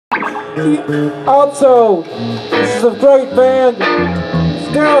Also, this is a great band.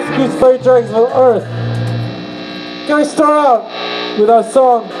 Skarowski's Freight Dragons of Earth. Gonna start out with our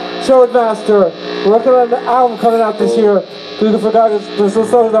song, Childmaster. We're working on an album coming out this year. We forgot there's some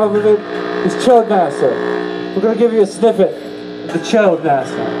songs out with it. It's Childmaster. We're gonna give you a snippet of the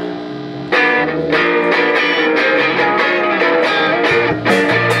Childmaster.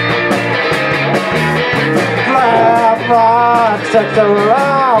 Rock, sex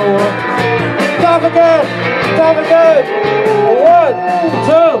around. Stop again, stop again. 1,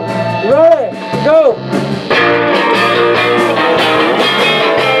 2, ready, go.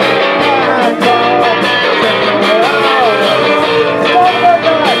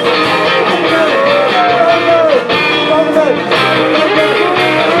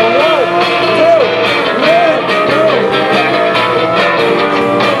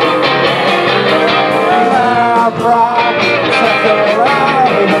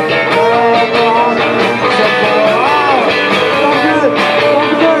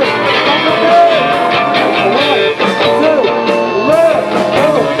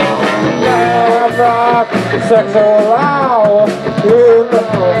 Sex around.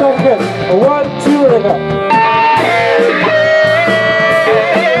 Don't forget. 1, 2, and go.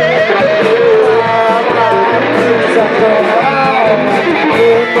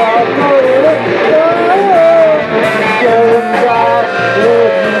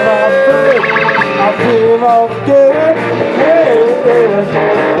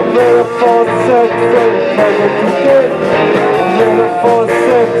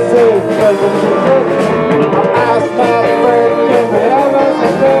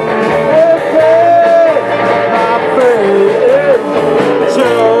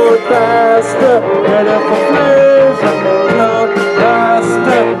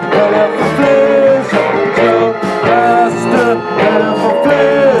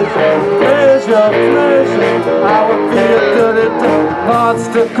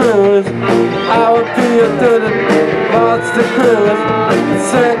 Monster cruise, I would be a dirty monster cruise.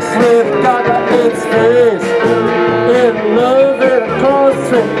 Sex with Gaga in space, in love in a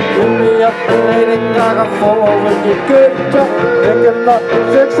crossfit. Give me up and Lady Gaga for when you good job, making up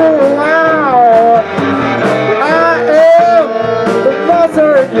sex around. I am the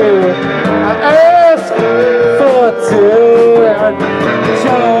monster in you. I ask for two and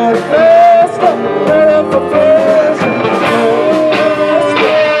show fast, ready for flash.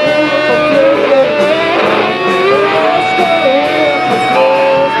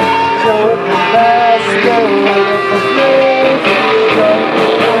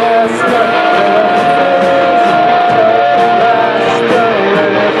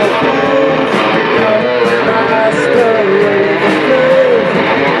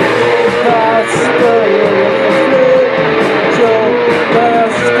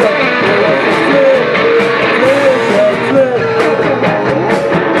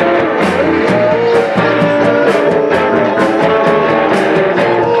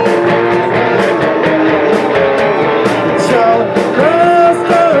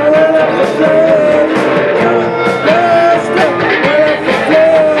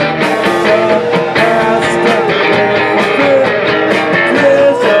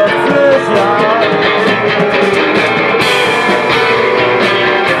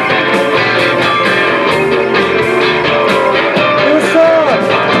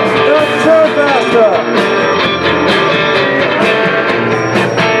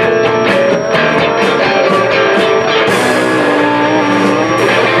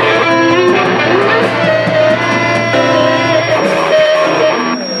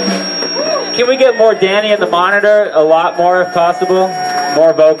 Can we get more Danny in the monitor? A lot more if possible.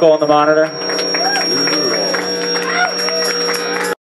 More vocal in the monitor.